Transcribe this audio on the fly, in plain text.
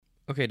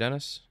Okay,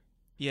 Dennis,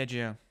 Yeah,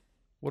 Joe.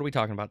 what are we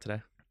talking about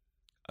today?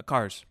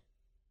 Cars.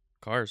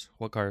 Cars.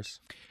 What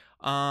cars?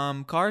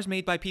 Cars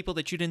made by people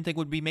that you didn't think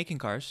would be making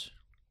cars,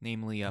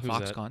 namely Who's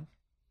that? Foxconn.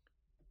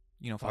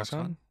 You know Foxconn?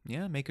 Foxconn?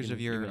 Yeah, makers of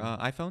You your mean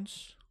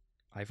iPhones.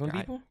 iPhone Your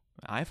people?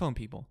 iPhone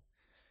people.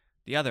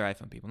 The other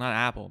iPhone people, not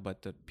Apple,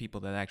 but the people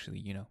that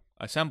actually,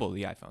 assemble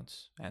the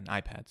iPhones and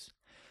iPads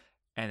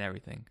and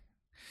everything.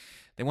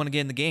 They want to get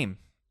in the game.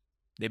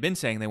 They've been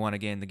saying they want to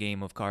get in the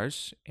game of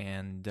cars,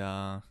 and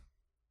a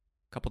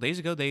couple days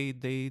ago,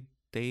 they're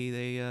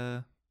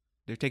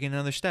taking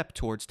another step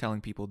towards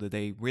telling people that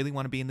they really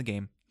want to be in the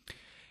game,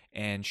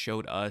 and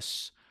showed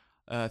us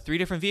three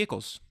different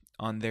vehicles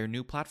on their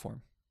new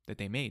platform that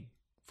they made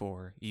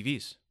for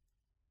EVs.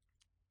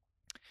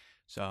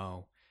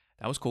 So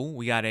that was cool.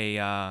 We got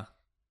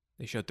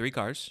they showed three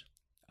cars: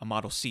 a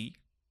Model C,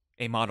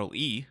 a Model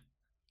E,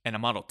 and a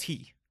Model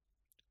T.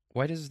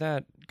 Why does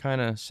that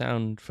kind of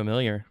sound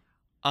familiar?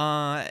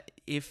 Uh,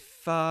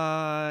 if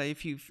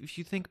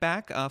you think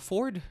back,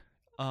 Ford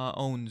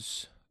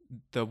owns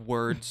the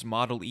words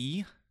Model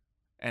E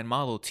and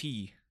Model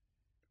T.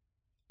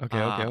 Okay,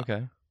 okay, Uh,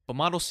 okay. but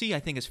Model C, I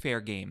think, is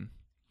fair game.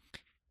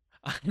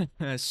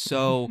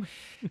 So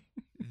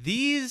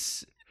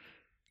these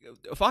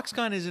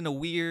Foxconn is in a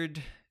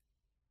weird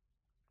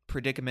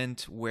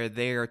predicament where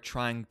they're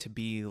trying to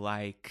be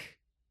like,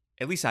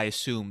 at least I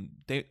assume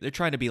they're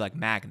trying to be like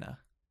Magna,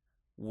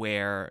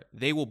 where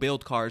they will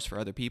build cars for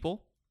other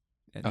people.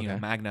 And Okay.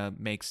 Magna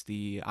makes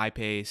the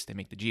I-Pace, they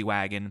make the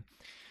G-Wagon,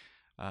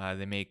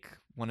 they make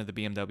one of the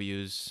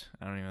BMWs.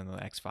 I don't even know,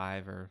 the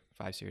X5 or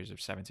 5 Series or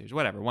 7 Series,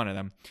 whatever, one of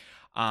them.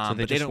 So they But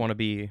they just don't. want to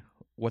be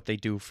what they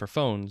do for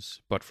phones,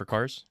 but for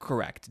cars?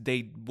 Correct.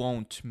 They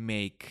won't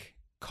make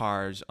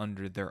cars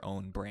under their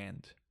own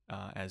brand,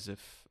 as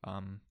if,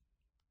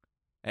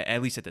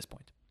 at least at this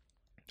point.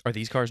 Are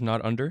these cars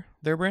not under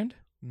their brand?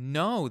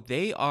 No,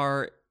 they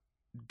are.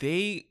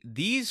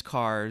 These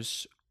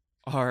cars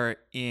are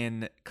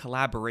in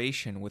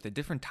collaboration with a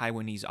different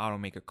Taiwanese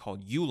automaker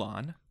called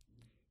Yulon,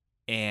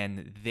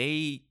 and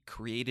they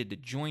created a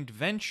joint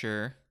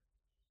venture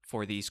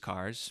for these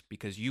cars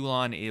because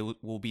Yulon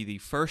will be the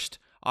first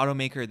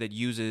automaker that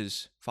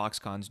uses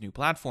Foxconn's new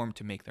platform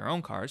to make their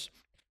own cars.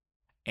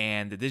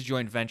 And this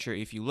joint venture,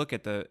 if you look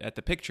at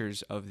the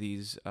pictures of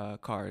these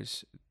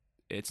cars,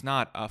 it's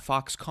not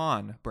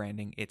Foxconn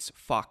branding; it's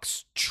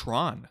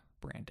Foxtron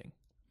branding.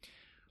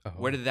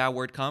 Where Oh. did that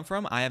word come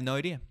from? I have no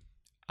idea.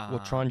 Well,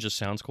 Uh, Tron just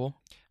sounds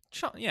cool.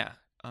 yeah,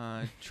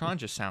 Tron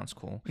just sounds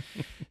cool.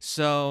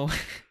 So,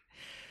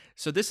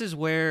 so this is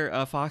where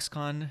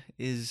Foxconn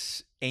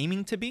is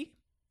aiming to be.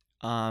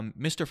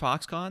 Mr.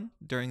 Foxconn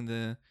during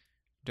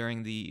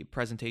the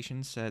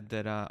presentation said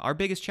that our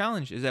biggest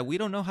challenge is that we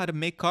don't know how to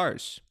make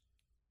cars.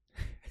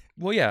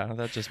 Well, yeah,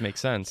 that just makes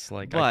sense.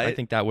 Like, I But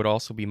think that would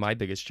also be my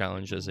biggest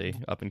challenge as a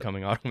up and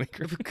coming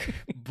automaker.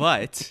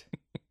 but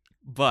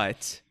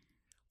but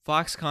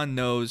Foxconn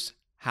knows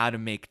how to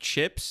make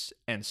chips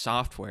and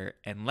software,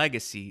 and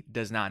Legacy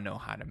does not know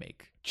how to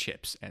make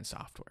chips and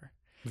software.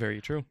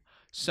 Very true.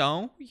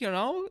 So,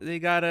 they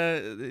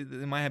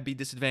might be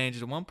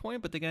disadvantaged at one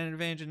point, but they got an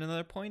advantage at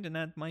another point, and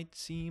that might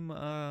seem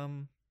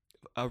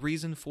a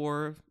reason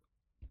for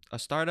a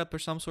startup or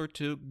some sort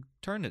to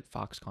turn to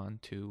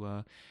Foxconn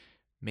to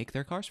make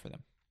their cars for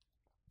them.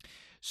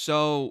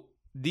 So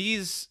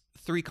these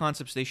three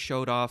concepts they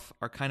showed off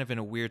are kind of in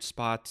a weird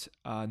spot.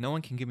 No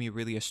one can give me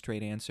really a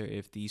straight answer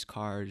if these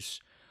cars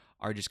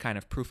are just kind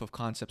of proof of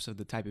concepts of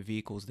the type of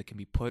vehicles that can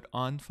be put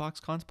on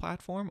Foxconn's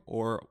platform,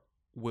 or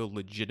will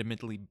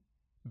legitimately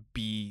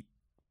be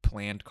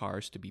planned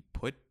cars to be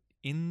put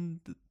in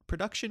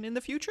production in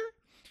the future.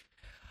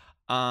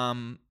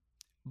 Um,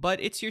 but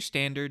it's your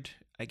standard,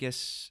 I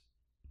guess.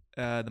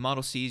 The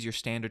Model C is your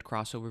standard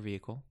crossover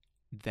vehicle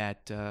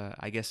that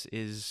I guess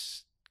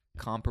is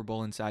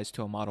comparable in size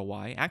to a Model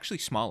Y, actually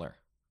smaller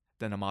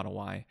than a Model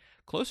Y,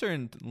 closer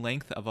in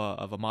length of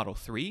a Model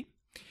 3.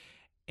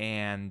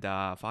 And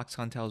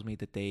Foxconn tells me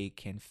that they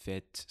can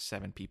fit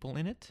 7 people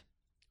in it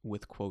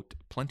with, quote,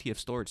 plenty of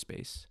storage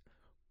space,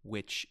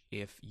 which,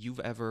 if you've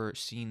ever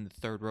seen the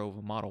third row of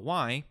a Model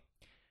Y,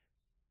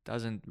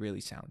 doesn't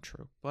really sound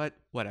true, but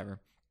whatever.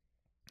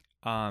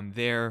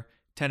 Their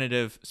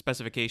tentative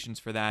specifications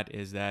for that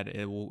is that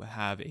it will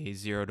have a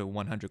 0 to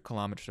 100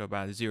 kilometers, so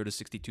about a 0 to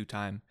 62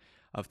 time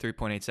of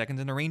 3.8 seconds,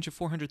 and a range of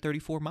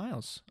 434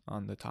 miles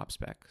on the top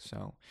spec.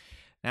 So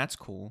that's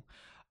cool.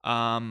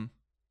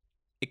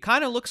 It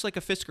kind of looks like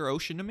a Fisker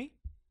Ocean to me,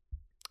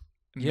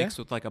 Yeah, mixed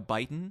with like a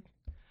Byton,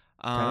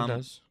 kind of um,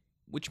 does.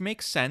 which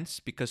makes sense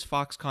because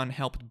Foxconn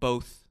helped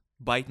both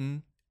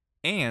Byton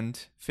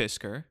and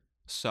Fisker.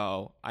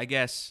 So I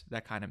guess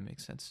that kind of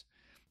makes sense.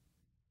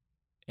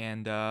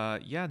 And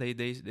yeah,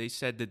 they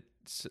said that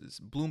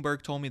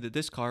Bloomberg told me that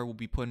this car will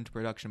be put into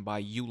production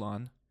by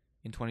Yulon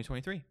in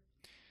 2023.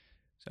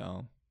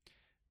 So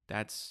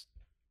that's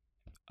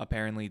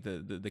apparently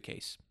the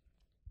case.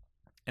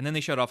 And then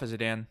they showed off a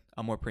sedan,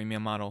 a more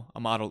premium model, a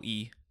Model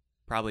E.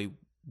 Probably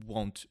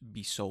won't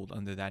be sold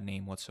under that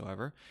name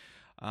whatsoever.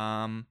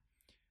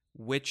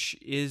 Which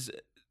is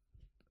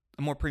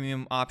a more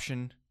premium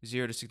option,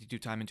 0 to 62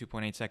 time in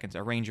 2.8 seconds,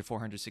 a range of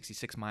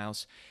 466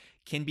 miles,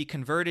 can be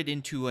converted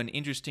into an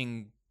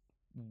interesting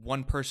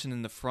one person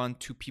in the front,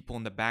 two people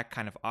in the back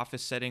kind of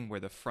office setting where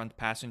the front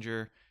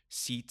passenger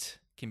seat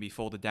can be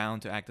folded down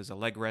to act as a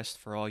leg rest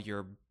for all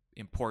your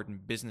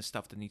important business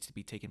stuff that needs to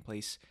be taking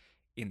place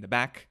in the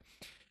back.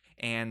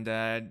 And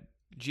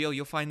Gio,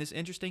 you'll find this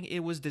interesting. It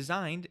was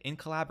designed in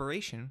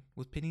collaboration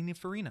with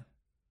Pininfarina.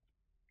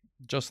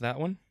 Just that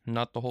one,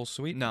 not the whole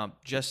suite. No,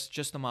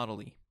 just the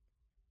Model E.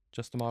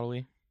 Just the Model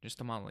E. Just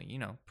the Model E. You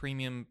know,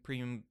 premium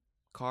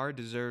car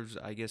deserves,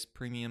 I guess,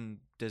 premium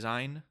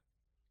design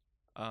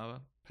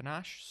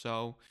panache.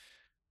 So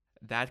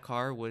that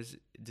car was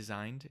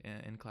designed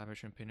in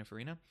collaboration with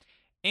Pininfarina,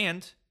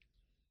 and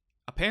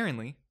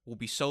apparently will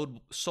be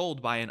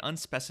sold by an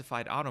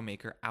unspecified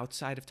automaker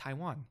outside of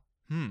Taiwan.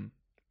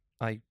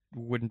 I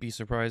wouldn't be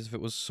surprised if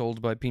it was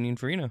sold by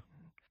Pininfarina.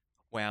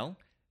 Well,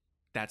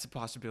 that's a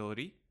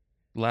possibility.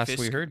 Last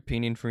we heard,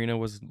 Pininfarina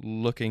was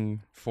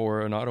looking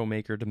for an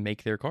automaker to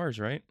make their cars,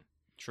 right?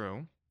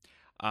 True.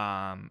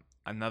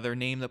 Another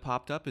name that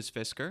popped up is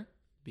Fisker,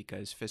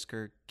 because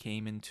Fisker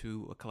came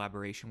into a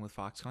collaboration with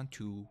Foxconn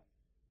to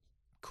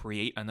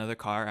create another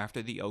car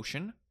after the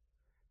Ocean.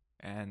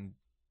 And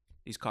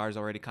these cars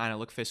already kind of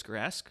look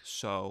Fisker-esque,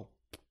 so...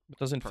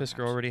 Doesn't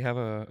Fisker already have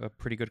a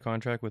pretty good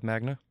contract with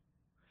Magna?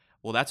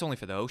 Well, that's only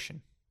for the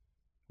Ocean.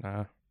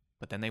 Nah.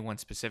 But then they went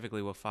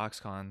specifically with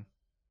Foxconn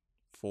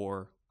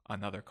for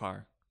another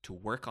car, to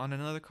work on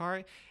another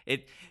car.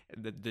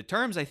 The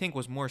terms, I think,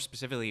 was more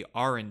specifically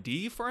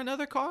R&D for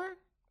another car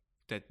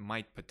that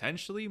might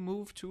potentially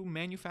move to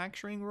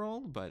manufacturing role,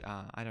 but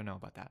I don't know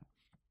about that.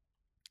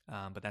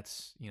 But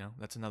that's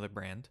another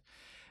brand.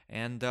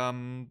 And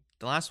the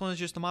last one is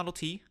just the Model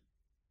T,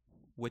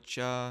 which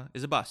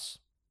is a bus.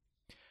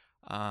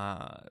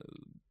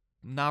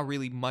 Not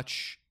really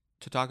much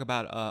to talk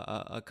about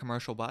a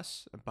commercial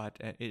bus, but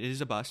it is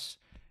a bus.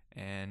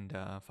 And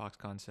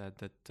Foxconn said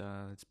that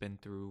it's been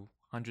through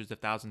hundreds of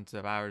thousands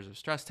of hours of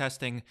stress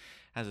testing,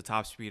 has a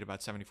top speed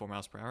about 74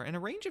 miles per hour, and a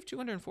range of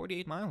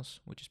 248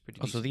 miles, which is pretty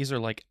decent. So these are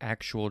like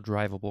actual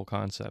drivable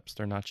concepts.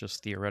 They're not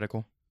just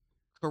theoretical?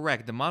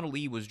 Correct. The Model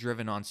E was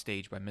driven on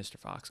stage by Mr.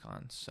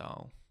 Foxconn,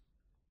 so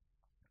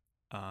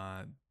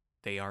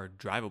they are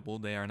drivable.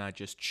 They are not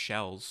just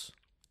shells,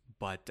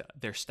 but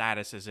their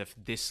status as if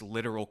this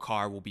literal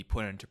car will be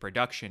put into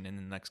production in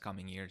the next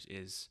coming years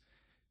is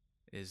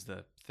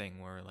the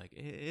thing where, like,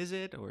 is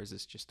it, or is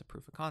this just a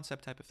proof of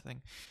concept type of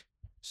thing?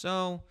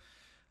 So,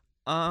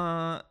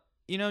 Gio,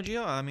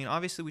 I mean,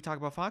 obviously we talk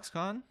about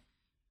Foxconn,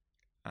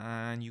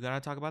 and you got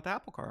to talk about the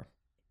Apple car.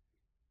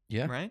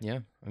 Yeah, right? Yeah.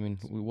 I mean,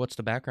 what's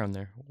the background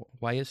there?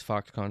 Why is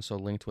Foxconn so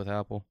linked with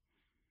Apple?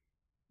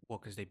 Well,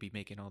 because they be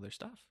making all their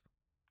stuff.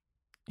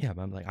 Yeah,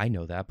 but I'm like, I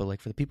know that, but like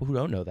for the people who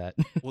don't know that.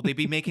 Well, they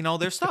be making all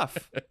their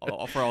stuff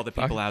for all the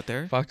people out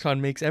there. Foxconn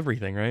makes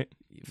everything, right?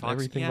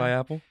 Everything by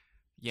Apple?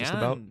 Yeah, just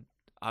about.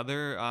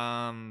 Other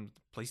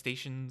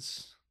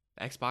PlayStations,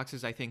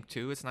 Xboxes, I think,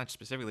 too. It's not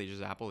specifically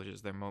just Apple. It's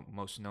just they're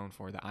most known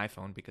for the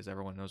iPhone, because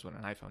everyone knows what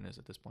an iPhone is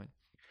at this point.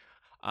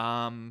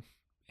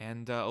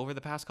 And over the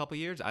past couple of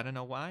years, I don't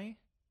know why,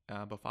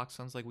 but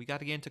Foxconn's like, we got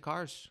to get into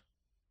cars.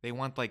 They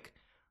want, like,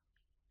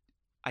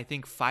 I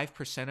think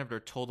 5% of their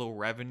total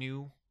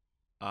revenue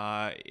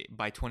by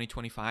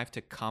 2025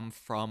 to come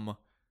from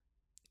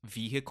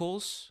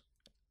vehicles,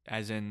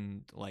 as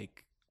in,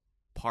 like,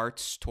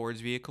 parts towards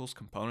vehicles,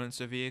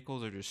 components of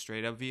vehicles, or just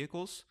straight up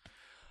vehicles,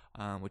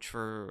 which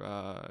for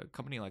a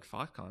company like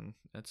Foxconn,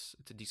 it's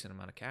a decent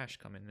amount of cash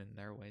coming in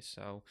their way.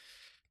 So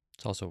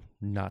it's also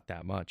not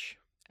that much.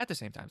 At the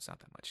same time, it's not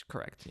that much.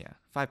 Correct. Yeah.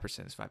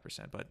 5% is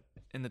 5%, but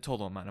in the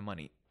total amount of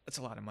money, that's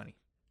a lot of money.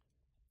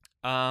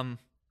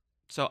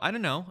 So I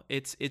don't know.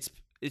 It's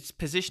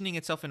positioning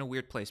itself in a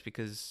weird place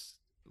because,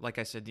 like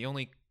I said, the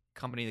only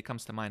company that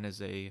comes to mind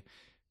as a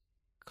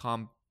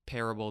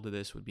comparable to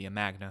this would be a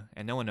Magna,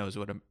 and no one knows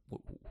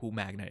who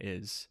Magna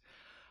is.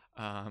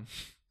 But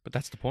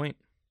that's the point.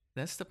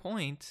 That's the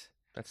point.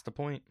 That's the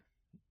point.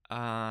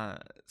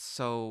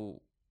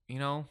 So,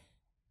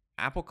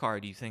 Apple car,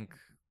 do you think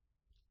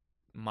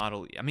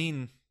Model E? I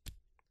mean,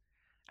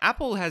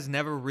 Apple has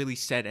never really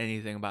said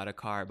anything about a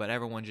car, but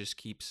everyone just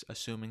keeps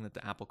assuming that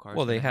the Apple car.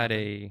 Well, they had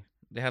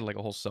like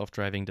a whole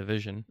self-driving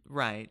division.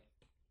 Right.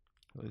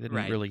 They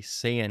didn't really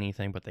say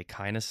anything, but they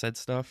kind of said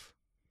stuff.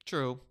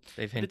 True.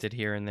 They've hinted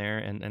here and there,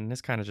 and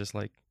this kind of just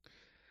like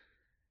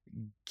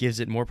gives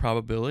it more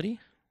probability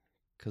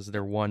because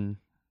their one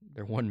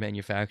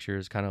manufacturer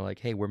is kind of like,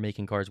 hey, we're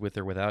making cars with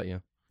or without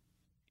you.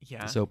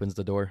 Yeah. This opens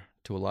the door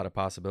to a lot of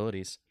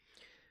possibilities.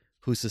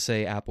 Who's to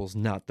say Apple's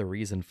not the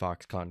reason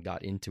Foxconn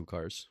got into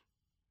cars?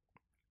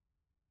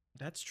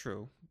 That's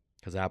true.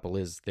 Because Apple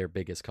is their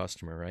biggest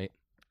customer, right?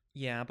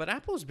 Yeah, but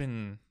Apple's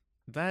been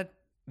I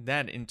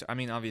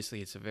mean,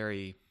 obviously it's a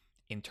very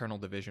internal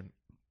division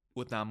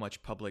with not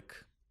much public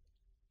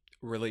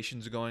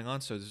relations going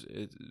on, so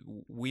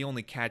we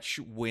only catch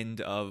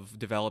wind of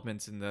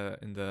developments in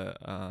the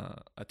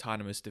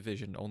autonomous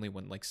division only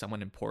when, like,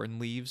 someone important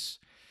leaves,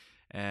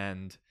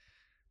 and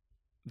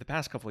the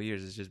past couple of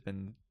years has just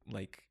been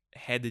like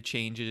head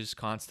changes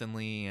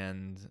constantly,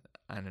 and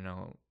I don't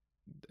know.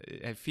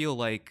 I feel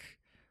like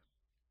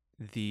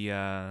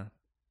the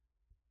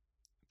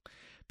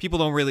people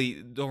don't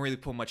really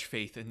put much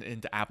faith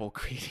into Apple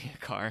creating a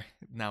car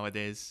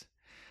nowadays.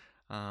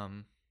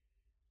 Um,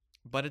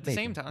 but at the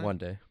same Maybe time, one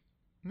day.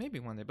 maybe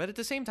one day. But at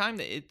the same time,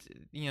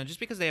 just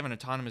because they have an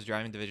autonomous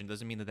driving division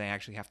doesn't mean that they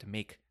actually have to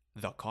make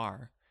the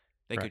car.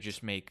 They could Correct.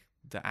 just make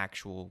the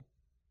actual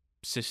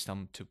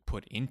system to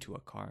put into a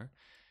car.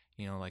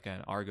 Like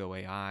an Argo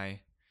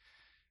AI,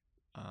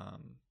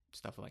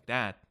 stuff like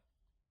that.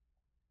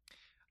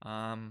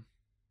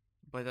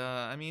 But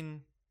I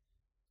mean,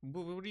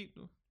 what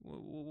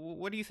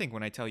do you think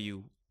when I tell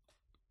you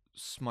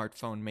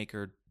smartphone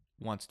maker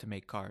wants to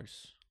make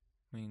cars?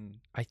 I mean,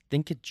 I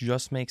think it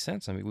just makes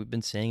sense. I mean, we've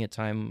been saying it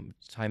time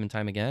and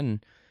time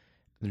again.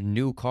 The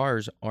new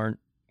cars aren't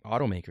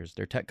automakers;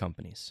 they're tech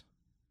companies.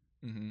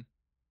 mm-hmm.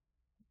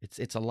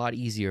 It's a lot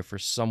easier for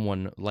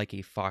someone like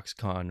a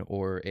Foxconn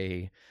or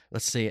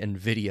let's say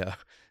Nvidia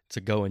to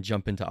go and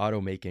jump into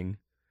automaking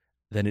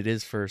than it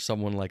is for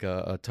someone like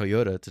a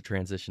Toyota to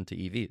transition to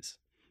EVs.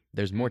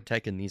 There's more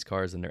tech in these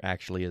cars than there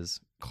actually is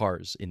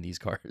cars in these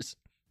cars.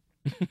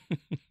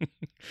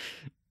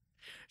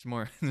 There's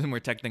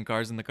more tech than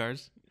cars in the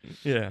cars.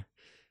 Yeah.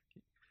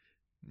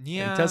 And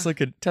Yeah.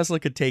 Tesla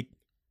could take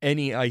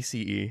any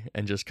ICE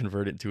and just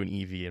convert it to an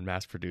EV and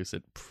mass produce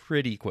it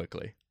pretty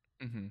quickly.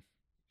 Mm-hmm.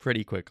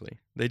 Pretty quickly.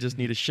 They just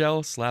need a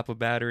shell, slap a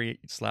battery,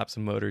 slap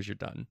some motors, you're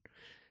done.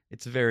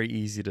 It's very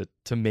easy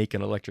to make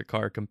an electric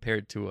car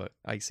compared to a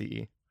ICE.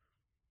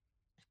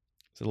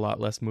 It's a lot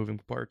less moving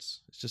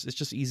parts. It's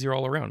just easier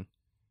all around.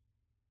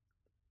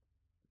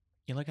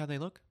 You like how they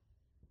look?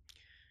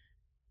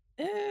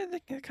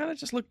 They kind of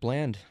just look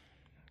bland.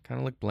 Kind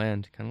of look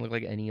bland. Kind of look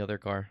like any other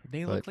car.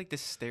 They but look like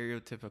this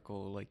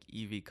stereotypical like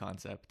EV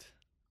concept,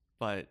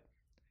 but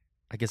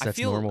I guess I that's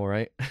feel normal,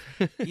 right?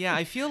 yeah,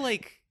 I feel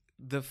like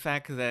the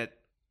fact that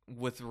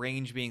with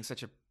range being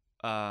such a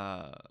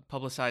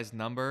publicized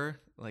number,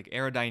 like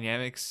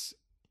aerodynamics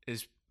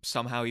is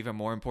somehow even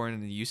more important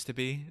than it used to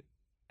be,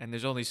 and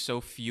there's only so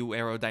few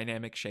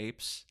aerodynamic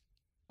shapes,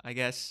 I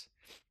guess.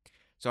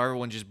 So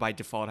everyone just by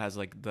default has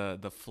like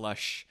the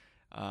flush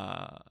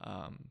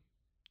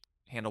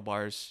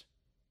handlebars.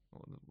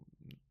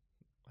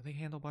 Are they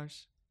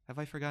handlebars? Have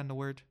I forgotten the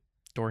word?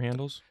 Door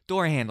handles?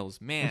 Door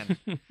handles, man.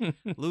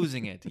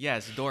 Losing it.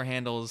 Yes, door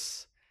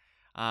handles.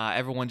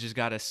 Everyone just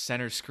got a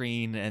center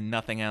screen and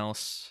nothing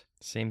else.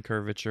 Same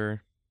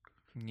curvature.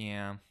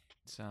 Yeah.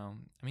 So,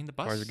 I mean, the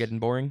bus. Cars are getting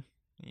boring.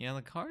 Yeah,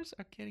 the cars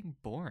are getting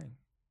boring.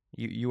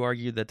 You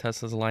argued that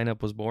Tesla's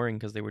lineup was boring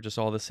because they were just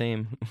all the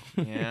same.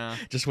 Yeah.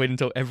 Just wait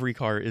until every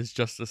car is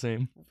just the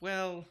same.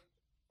 Well,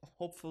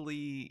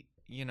 hopefully,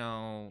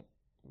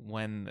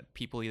 when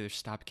people either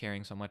stop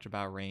caring so much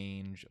about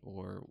range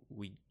or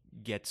we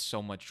get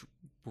so much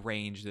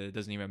range that it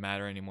doesn't even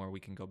matter anymore, we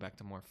can go back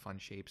to more fun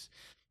shapes.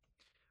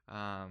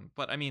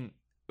 But I mean,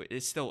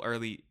 it's still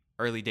early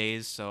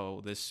days,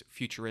 so this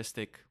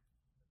futuristic,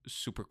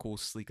 super cool,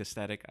 sleek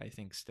aesthetic, I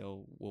think,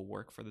 still will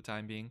work for the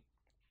time being.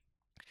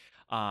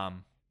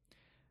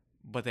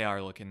 But they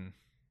are looking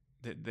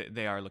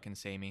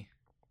samey.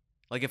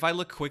 Like if I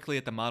look quickly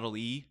at the Model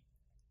E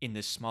in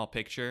this small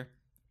picture,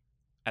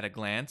 at a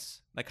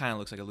glance, that kind of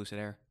looks like a Lucid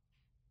Air.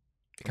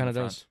 It kind of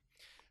does.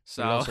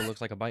 So it also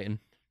looks like a Byton.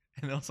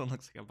 It also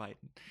looks like a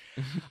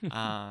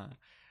Byton.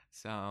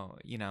 So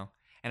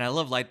and I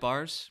love light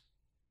bars.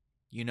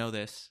 You know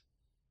this.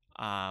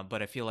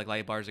 But I feel like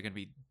light bars are gonna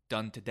be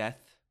done to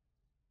death,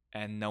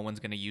 and no one's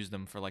gonna use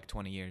them for like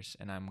 20 years,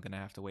 and I'm gonna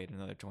have to wait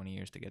another 20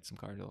 years to get some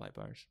cars with light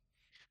bars.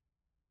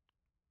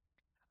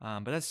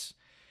 But that's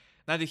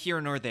neither here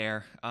nor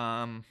there.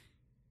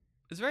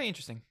 It's very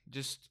interesting.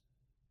 Just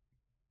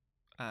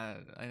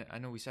I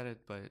know we said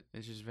it, but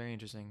it's just very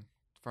interesting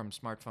from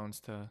smartphones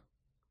to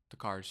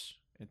cars.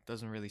 It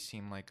doesn't really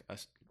seem like a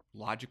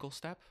logical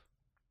step,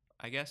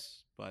 I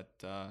guess. But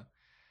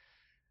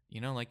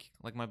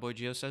like my boy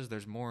Gio says,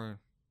 there's more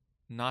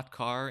not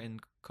car in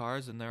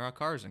cars than there are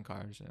cars in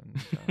cars. And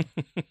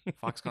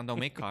Foxconn don't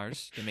make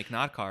cars; they make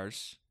not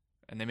cars,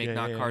 and they make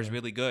cars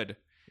really good.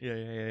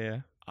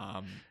 Yeah.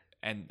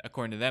 And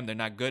according to them, they're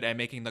not good at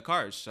making the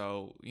cars.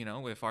 So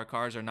if our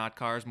cars are not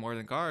cars more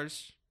than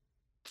cars,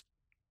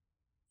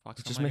 Foxconn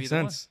it just might makes be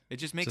the one. sense. It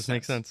just makes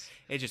sense.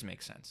 It just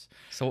makes sense.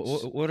 So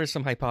what are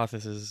some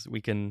hypotheses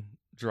we can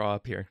draw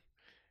up here?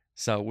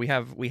 So we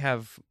have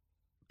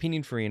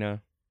Pininfarina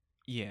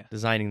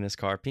designing this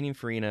car.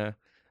 Pininfarina,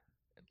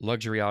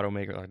 luxury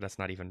automaker. That's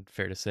not even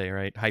fair to say,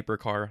 right?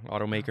 Hypercar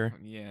automaker.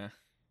 Yeah.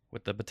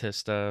 With the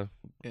Battista,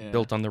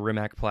 built on the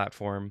Rimac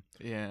platform.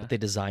 Yeah. But they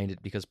designed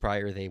it because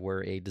prior they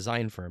were a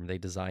design firm. They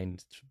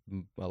designed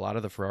a lot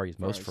of the Ferraris.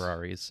 Most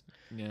Ferraris.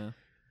 Yeah.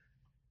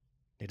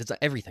 They design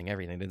everything.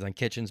 They design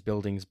kitchens,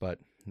 buildings, but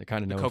they're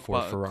kind of known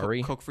for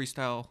Ferrari. Coke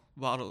Freestyle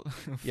bottle.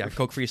 Yeah,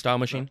 Coke Freestyle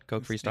machine.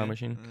 Coke Freestyle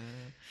machine.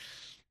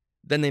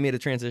 Then they made a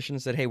transition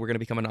and said, hey, we're going to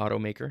become an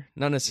automaker.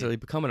 Not necessarily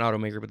become an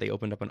automaker, but they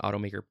opened up an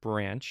automaker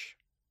branch.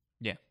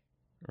 Yeah.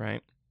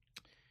 Right?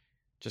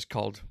 just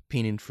called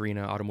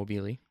Pininfarina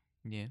Automobili.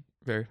 Yeah.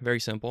 Very, very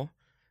simple.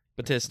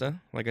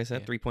 Battista, like I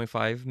said, Yeah.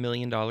 $3.5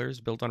 million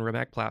built on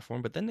Rimac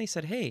platform. But then they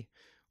said, hey,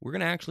 we're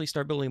going to actually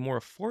start building more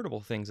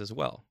affordable things as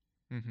well.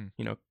 Mm-hmm.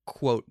 You know,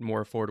 quote,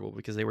 more affordable,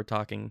 because they were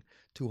talking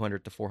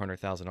 $200,000 to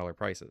 $400,000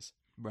 prices.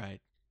 Right.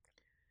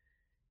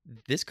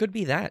 This could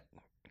be that,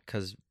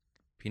 because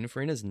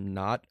Pininfarina is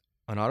not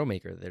an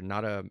automaker. They're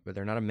not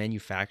a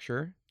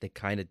manufacturer. They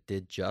kind of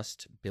did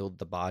just build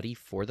the body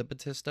for the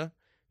Battista.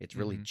 It's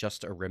really Mm-hmm.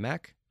 just a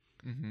Rimac.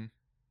 Mm-hmm.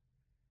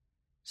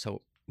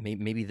 So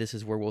maybe this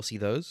is where we'll see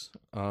those.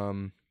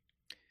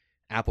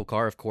 Apple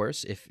Car, of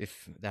course.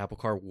 If the Apple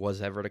Car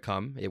was ever to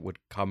come, it would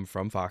come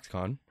from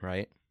Foxconn,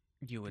 right?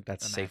 You would.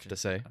 That's safe to imagine.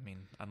 say. I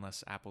mean,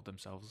 unless Apple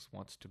themselves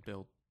wants to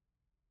build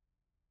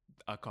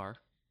a car.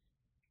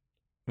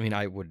 I mean,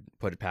 I would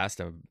put it past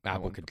them.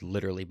 Apple won't- could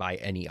literally buy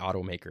any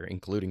automaker,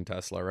 including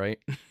Tesla, right?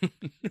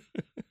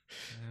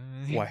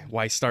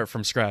 Why start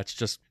from scratch?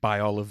 Just buy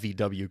all of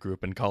VW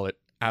Group and call it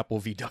Apple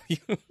VW.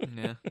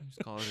 Yeah.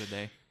 Just call it a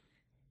day.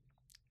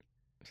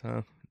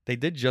 So they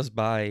did just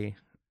buy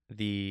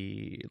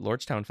the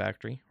Lordstown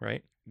factory,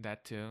 right?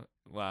 That too.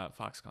 Well,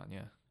 Foxconn.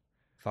 Yeah.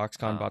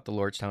 Foxconn bought the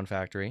Lordstown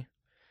factory,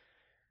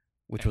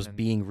 which and was then-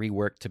 being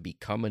reworked to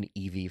become an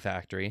EV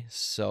factory.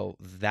 So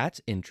that's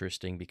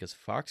interesting because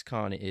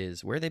Foxconn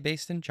is, where are they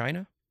based in?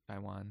 China?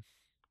 Taiwan.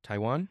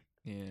 Taiwan?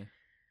 Yeah.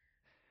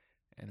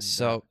 And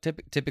So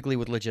typically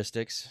with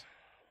logistics,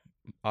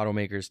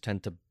 automakers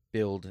tend to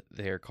build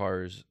their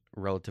cars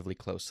relatively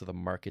close to the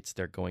markets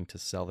they're going to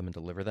sell them and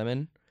deliver them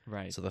in.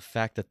 right. So the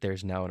fact that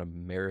there's now an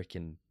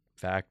American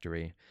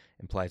factory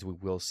implies we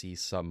will see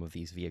some of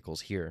these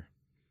vehicles here.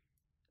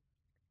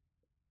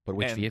 But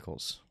which And-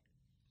 vehicles?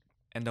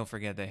 And don't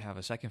forget they have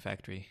a second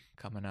factory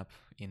coming up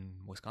in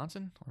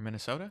Wisconsin or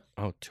Minnesota.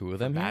 Oh, two of For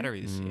them here?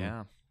 batteries. Mm.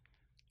 Yeah.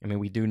 I mean,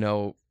 we do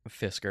know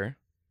Fisker.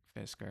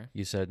 Fisker.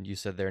 You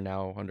said they're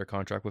now under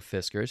contract with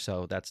Fisker,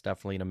 so that's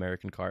definitely an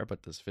American car.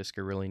 But does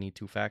Fisker really need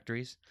two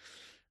factories?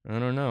 I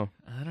don't know.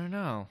 I don't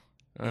know.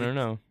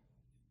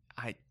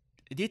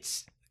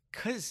 It's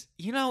because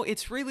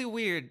it's really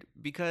weird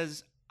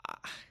because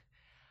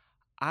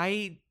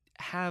I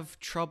have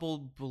trouble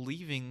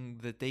believing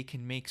that they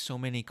can make so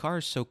many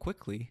cars so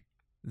quickly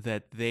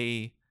that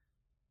they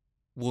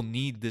will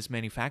need this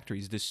many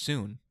factories this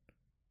soon.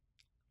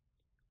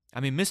 I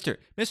mean, Mr.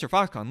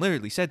 Foxconn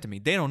literally said to me,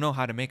 they don't know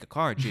how to make a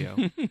car,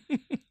 Gio.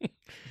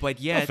 But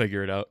I'll yet,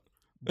 figure it out.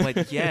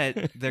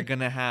 they're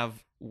gonna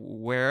have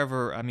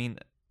wherever. I mean,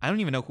 I don't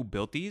even know who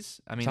built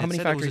these. I mean, So how many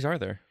factories are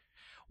there?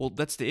 Well,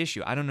 that's the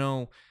issue. I don't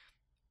know.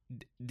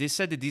 They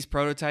said that these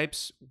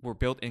prototypes were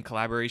built in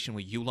collaboration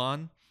with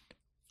Yulon,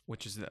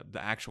 which is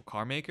the actual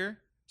car maker.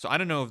 So I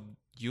don't know if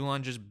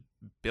Yulon just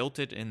built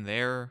it in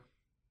their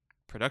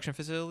production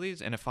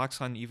facilities, and if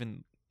Foxconn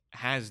even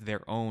has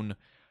their own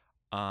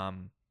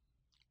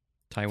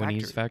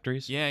Taiwanese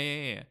factories?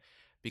 Yeah.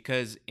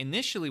 Because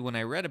initially when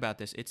I read about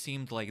this, it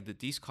seemed like that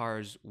these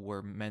cars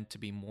were meant to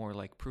be more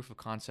like proof of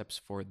concepts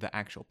for the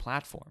actual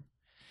platform.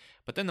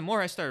 But then the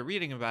more I started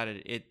reading about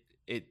it,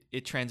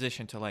 it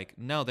transitioned to like,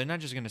 no, they're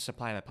not just going to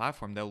supply the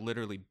platform. They'll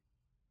literally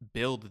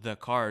build the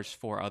cars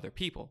for other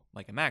people,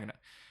 like a Magna.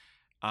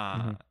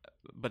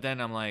 But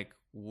then I'm like,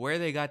 where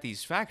they got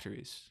these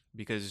factories?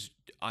 Because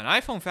an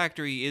iPhone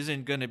factory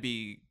isn't going to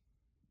be,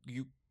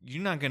 you're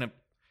not going to,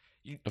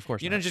 Of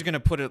course you're not. not just going to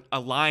put a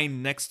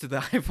line next to the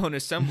iPhone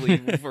assembly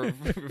for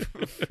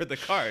the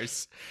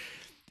cars.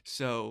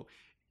 So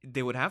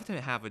they would have to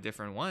have a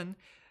different one.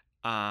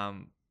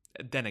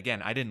 Then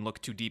again, I didn't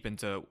look too deep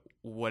into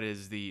what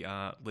is the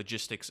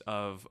logistics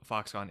of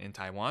Foxconn in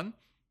Taiwan.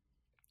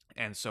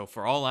 And so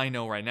for all I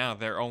know right now,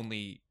 their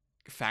only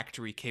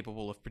factory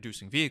capable of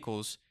producing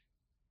vehicles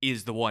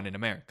is the one in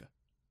America,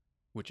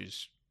 which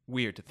is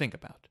weird to think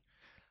about.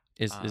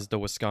 Is the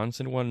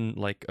Wisconsin one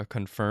like a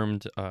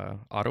confirmed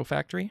auto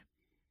factory?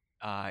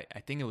 I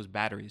think it was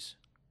batteries.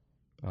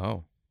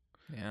 Oh,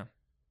 Yeah.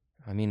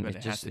 I mean, But it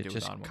it has just to do with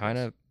just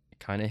automobiles.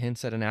 kind of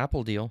hints at an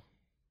Apple deal.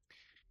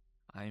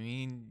 I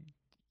mean,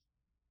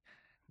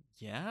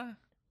 yeah,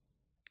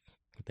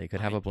 They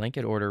could have I- a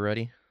blanket order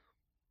ready.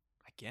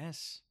 I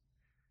guess.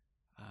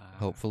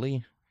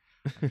 Hopefully.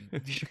 I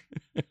mean,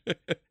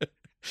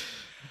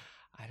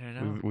 I don't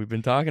know. We've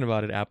been talking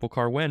about it. Apple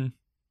Car when?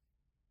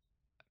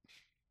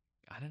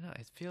 I don't know.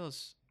 It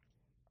feels.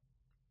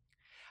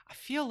 I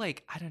feel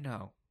like I don't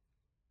know.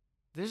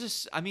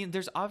 There's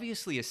there's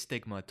obviously a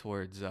stigma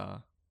towards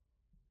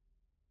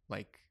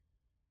like,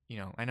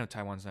 I know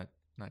Taiwan's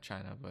not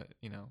China, but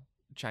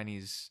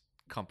Chinese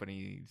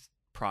companies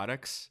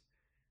products,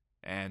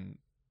 and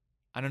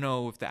I don't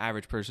know if the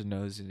average person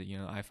knows that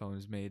iPhone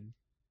is made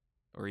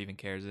or even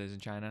cares it is in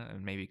China,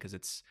 and maybe because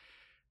it's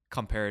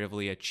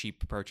comparatively a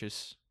cheap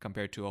purchase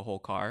compared to a whole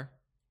car.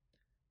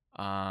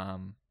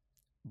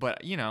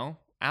 But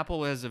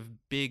Apple has a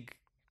big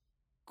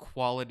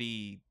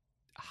quality,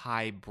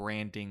 high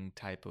branding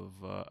type of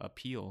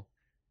appeal,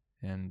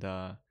 and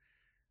I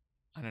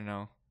don't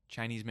know,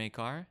 Chinese made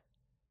car.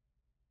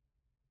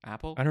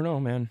 Apple. I don't know,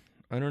 man.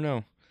 I don't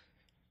know.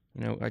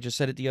 I just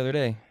said it the other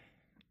day.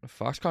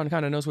 Foxconn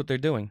kind of knows what they're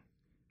doing.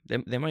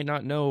 They might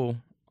not know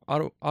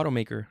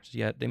automakers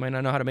yet. They might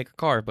not know how to make a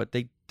car, but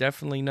they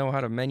definitely know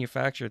how to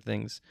manufacture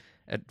things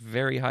at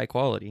very high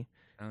quality.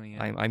 Oh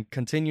yeah. I'm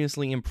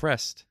continuously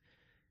impressed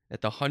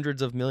at the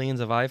hundreds of millions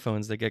of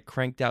iPhones that get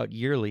cranked out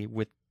yearly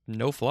with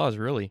no flaws,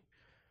 really.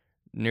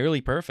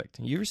 Nearly perfect.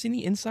 You ever seen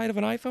the inside of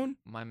an iPhone?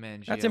 My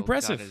man That's Gio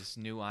impressive. got his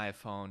new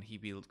iPhone. He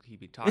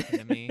be talking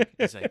to me.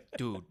 He's like,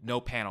 dude, no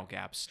panel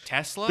gaps.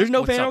 Tesla? There's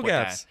no What's panel up with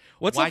gaps. that?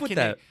 What's Why up with can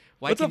that? They,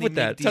 why What's can up they with make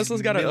that? these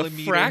Tesla's got a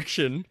millimeter-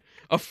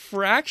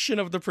 fraction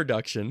of the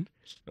production.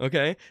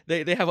 Okay,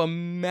 they have a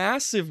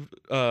massive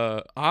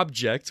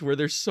object where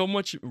there's so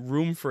much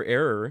room for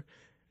error,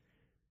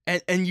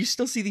 and you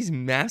still see these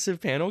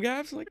massive panel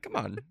gaps. Like, come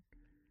on,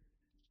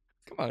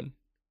 come on,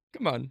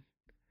 come on.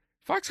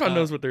 Foxconn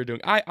knows what they're doing.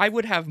 I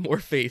would have more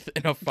faith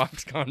in a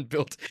Foxconn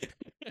built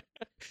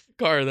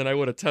car than I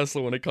would a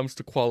Tesla when it comes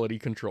to quality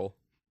control.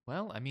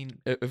 Well, I mean,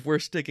 If we're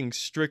sticking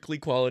strictly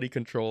quality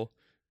control,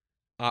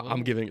 I'm Well-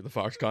 giving it the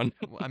Foxconn.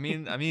 I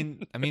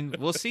mean,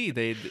 we'll see.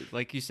 They,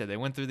 like you said, they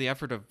went through the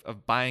effort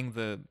of buying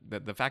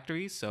the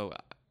factory. So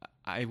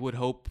I would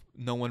hope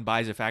no one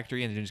buys a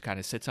factory and then just kind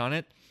of sits on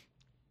it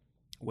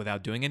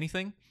without doing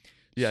anything.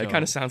 Yeah, it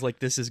kind of So- sounds like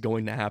this is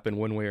going to happen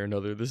one way or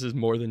another. This is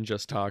more than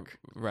just talk.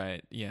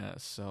 Right. Yeah.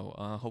 So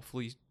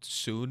hopefully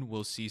soon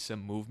we'll see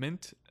some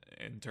movement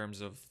in terms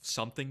of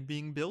something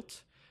being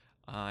built,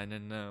 and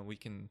then we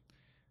can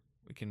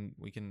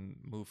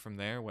move from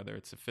there. Whether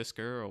it's a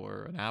Fisker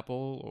or an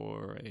Apple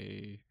or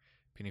a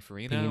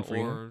Pininfarina,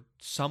 Pininfarina. or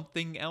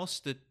something else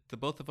that the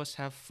both of us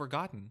have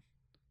forgotten.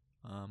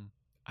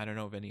 I don't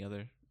know of any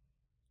other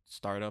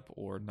startup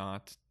or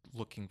not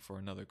looking for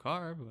another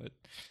car, but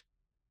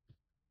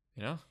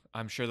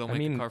I'm sure they'll I make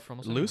mean, a car for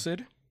almost anyone.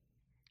 Lucid.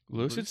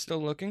 Lucid's Lucid.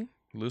 still looking.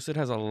 Lucid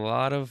has a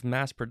lot of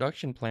mass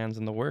production plans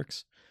in the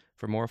works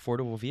for more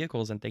affordable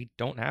vehicles, and they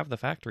don't have the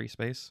factory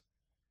space.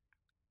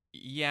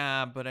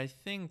 Yeah, but I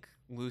think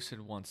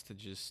Lucid wants to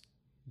just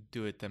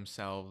do it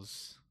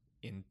themselves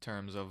in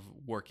terms of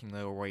working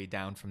their way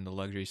down from the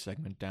luxury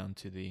segment down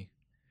to the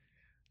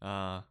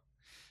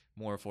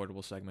more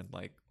affordable segment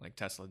like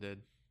Tesla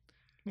did.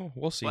 Well,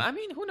 we'll see. Well, I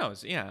mean, who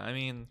knows? Yeah, I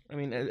mean,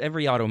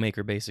 Every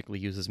automaker basically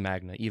uses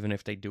Magna, even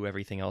if they do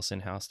everything else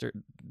in house.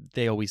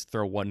 They always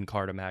throw one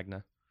car to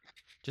Magna,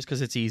 just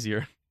because it's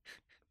easier.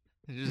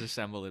 just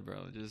assemble it,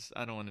 bro. Just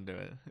I don't want to do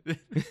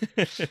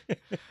it.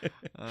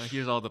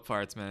 Here's all the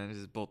parts, man.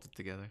 Just bolt it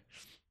together.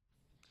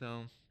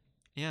 So,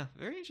 yeah,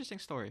 very interesting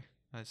story,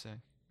 I'd say.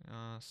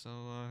 So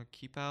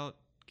keep on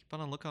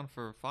a lookout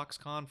for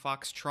Foxconn,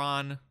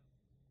 Foxtron,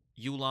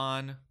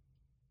 Yulon.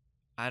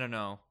 I don't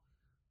know.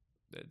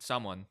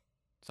 Someone.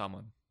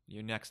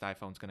 Your next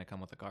iPhone's gonna come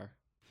with a car.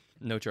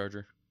 No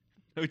charger.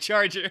 No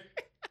charger.